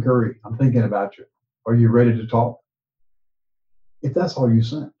 John Curry, I'm thinking about you. Are you ready to talk?" If that's all you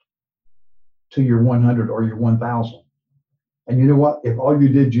sent to your 100 or your 1,000, and you know what? If all you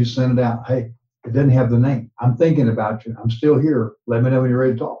did, you sent it out, "Hey, it doesn't have the name. I'm thinking about you. I'm still here. Let me know when you're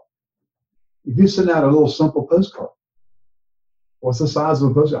ready to talk." If you send out a little simple postcard, what's the size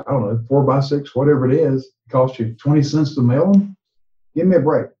of a postcard? I don't know, 4x6, whatever it is. It costs you 20 cents to mail them. Give me a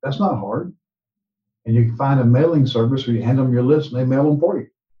break. That's not hard. And you can find a mailing service where you hand them your list and they mail them for you. You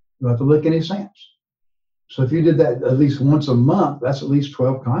don't have to lick any stamps. So if you did that at least once a month, that's at least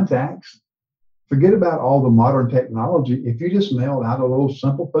 12 contacts. Forget about all the modern technology. If you just mailed out a little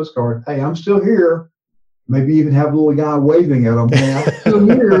simple postcard, "Hey, I'm still here." Maybe even have a little guy waving at them. "Hey, I'm still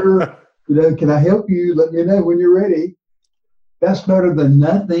here. Can I help you? Let me know when you're ready." That's better than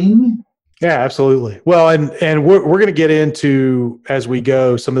nothing. Yeah, absolutely. Well, and we're going to get into, as we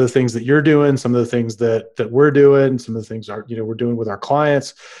go, some of the things that you're doing, some of the things that we're doing, some of the things we're doing with our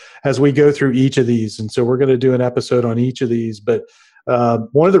clients as we go through each of these. And so we're going to do an episode on each of these. But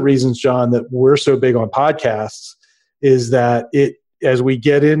one of the reasons, John, that we're so big on podcasts is that as we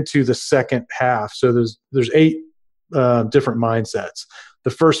get into the second half, so there's 8 different mindsets. the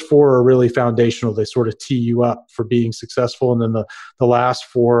first four are really foundational. They sort of tee you up for being successful. And then the last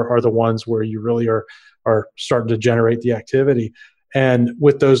four are the ones where you really are starting to generate the activity. And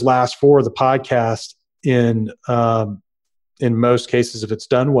with those last four, the podcast in most cases, if it's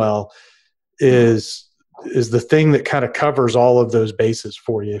done well, is the thing that kind of covers all of those bases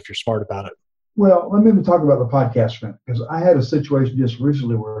for you if you're smart about it. Well, let me talk about the podcast front, because I had a situation just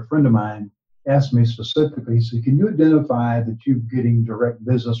recently where a friend of mine asked me specifically, he said, can you identify that you're getting direct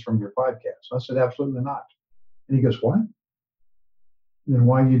business from your podcast? I said, absolutely not. And he goes, what? Then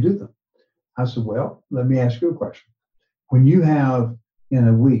why do you do them? I said, well, let me ask you a question. When you have in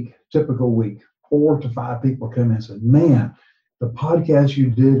a week, typical week, 4 to 5 people come in and say, man, the podcast you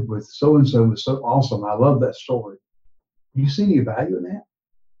did with so-and-so was so awesome. I love that story. Do you see any value in that?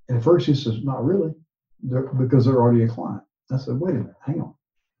 And at first he says, not really, because they're already a client. I said, wait a minute, hang on.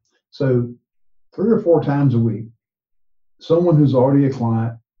 So 3 or 4 times a week, someone who's already a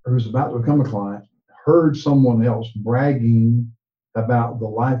client or who's about to become a client heard someone else bragging about the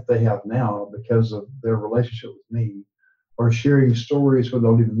life they have now because of their relationship with me, or sharing stories where they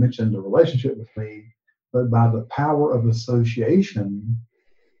don't even mention the relationship with me, but by the power of association,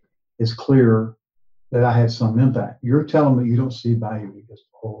 it's clear that I had some impact. You're telling me you don't see value because,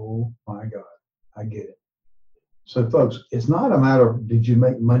 oh my God, I get it. So folks, it's not a matter of did you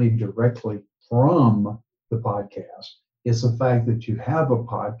make money directly from the podcast. It's the fact that you have a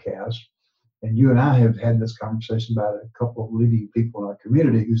podcast, and you and I have had this conversation about a couple of leading people in our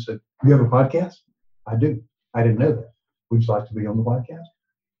community who said, you have a podcast? I do. I didn't know that. Would you like to be on the podcast?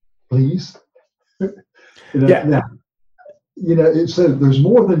 Please. Yeah. Now, it's there's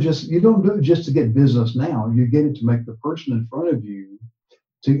more than just, you don't do it just to get business now. You get it to make the person in front of you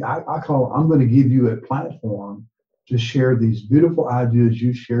I call it, I'm going to give you a platform to share these beautiful ideas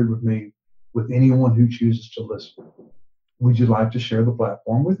you shared with me with anyone who chooses to listen. Would you like to share the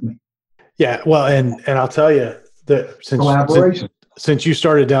platform with me? Yeah, well, and I'll tell you that since you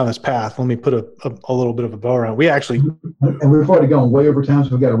started down this path, let me put a little bit of a bow around. We actually, and we've already gone way over time,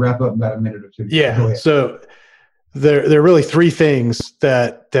 so we've got to wrap up in about a minute or two. Yeah. So there are really 3 things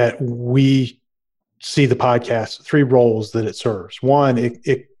that we see the podcast, 3 roles that it serves. One,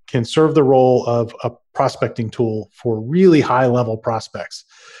 it can serve the role of a prospecting tool for really high level prospects,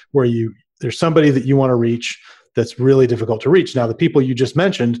 where there's somebody that you want to reach that's really difficult to reach. Now, the people you just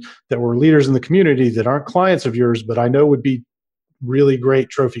mentioned that were leaders in the community that aren't clients of yours, but I know would be really great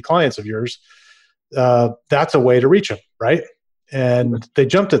trophy clients of yours, that's a way to reach them, right? And they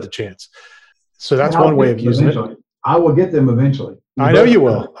jumped at the chance. So that's one way of using it. I will get them eventually. I know you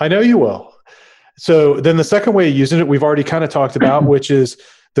will. So then the second way of using it, we've already kind of talked about, which is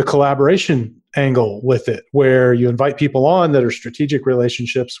the collaboration angle with it, where you invite people on that are strategic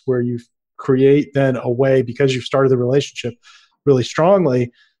relationships, where you create then a way, because you've started the relationship really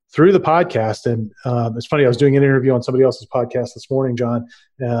strongly through the podcast. And it's funny, I was doing an interview on somebody else's podcast this morning, John,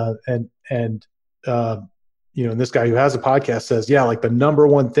 and this guy who has a podcast says, yeah, like the number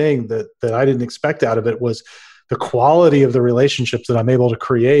one thing that I didn't expect out of it was the quality of the relationships that I'm able to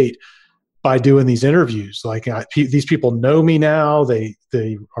create by doing these interviews. Like these people know me now. They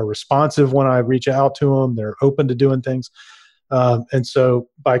are responsive when I reach out to them. They're open to doing things. And so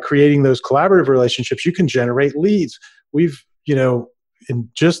by creating those collaborative relationships, you can generate leads. We've, in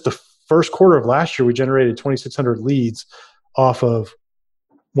just the first quarter of last year, we generated 2,600 leads off of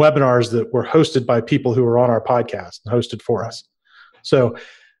webinars that were hosted by people who were on our podcast and hosted for us. So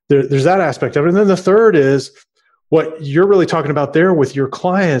there's that aspect of it. And then the third is what you're really talking about there with your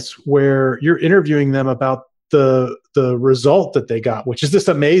clients, where you're interviewing them about the result that they got, which is this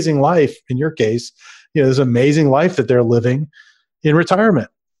amazing life, in your case, this amazing life that they're living in retirement,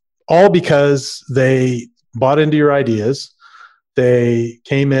 all because they bought into your ideas. They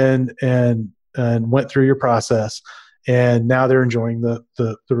came in and went through your process, and now they're enjoying the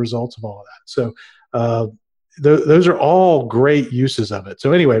results of all of that. So those are all great uses of it.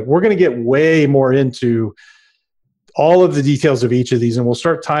 So anyway, we're going to get way more into all of the details of each of these, and we'll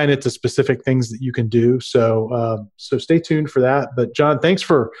start tying it to specific things that you can do. So stay tuned for that. But John, thanks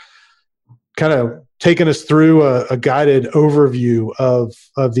for kind of taking us through a guided overview of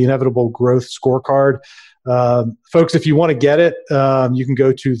the Inevitable Growth Scorecard. Folks, if you want to get it, you can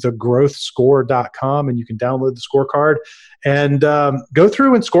go to thegrowthscore.com and you can download the scorecard and go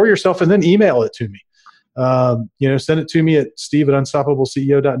through and score yourself, and then email it to me. Send it to me at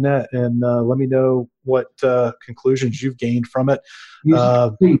steve@unstoppableceo.net and let me know what conclusions you've gained from it.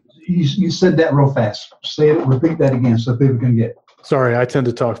 You said that real fast. Repeat that again so people can get it. Sorry, I tend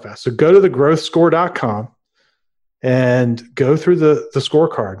to talk fast. So go to thegrowthscore.com and go through the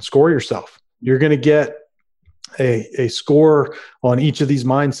scorecard. Score yourself. You're going to get a score on each of these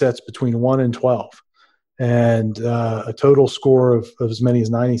mindsets between 1 and 12, and a total score of as many as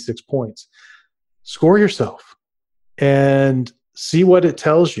 96 points. Score yourself and see what it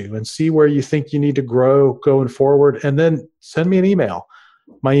tells you and see where you think you need to grow going forward. And then send me an email.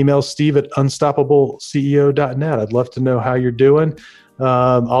 My email is steve@unstoppableceo.net. I'd love to know how you're doing.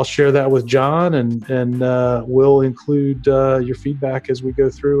 I'll share that with John, and we'll include your feedback as we go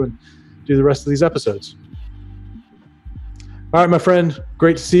through and do the rest of these episodes. All right, my friend,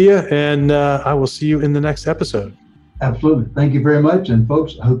 great to see you, and I will see you in the next episode. Absolutely. Thank you very much. And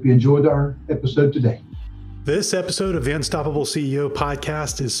folks, I hope you enjoyed our episode today. This episode of the Unstoppable CEO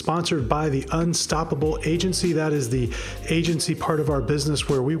podcast is sponsored by the Unstoppable Agency. That is the agency part of our business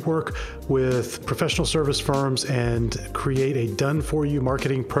where we work with professional service firms and create a done-for-you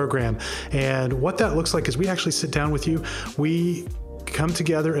marketing program. And what that looks like is we actually sit down with you. We come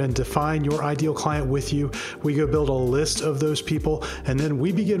together and define your ideal client with you. We go build a list of those people, and then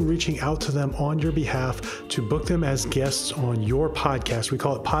we begin reaching out to them on your behalf to book them as guests on your podcast. We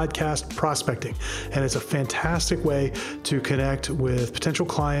call it podcast prospecting, and it's a fantastic way to connect with potential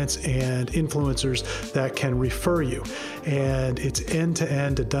clients and influencers that can refer you. And it's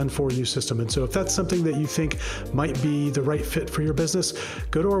end-to-end a done-for-you system. And so if that's something that you think might be the right fit for your business,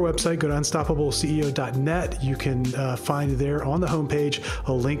 go to our website, go to unstoppableceo.net. You can find there on the homepage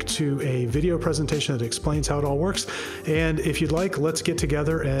a link to a video presentation that explains how it all works. And if you'd like, let's get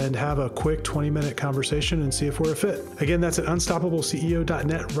together and have a quick 20-minute conversation and see if we're a fit. Again, that's at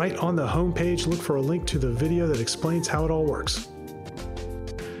unstoppableceo.net. Right on the homepage, look for a link to the video that explains how it all works.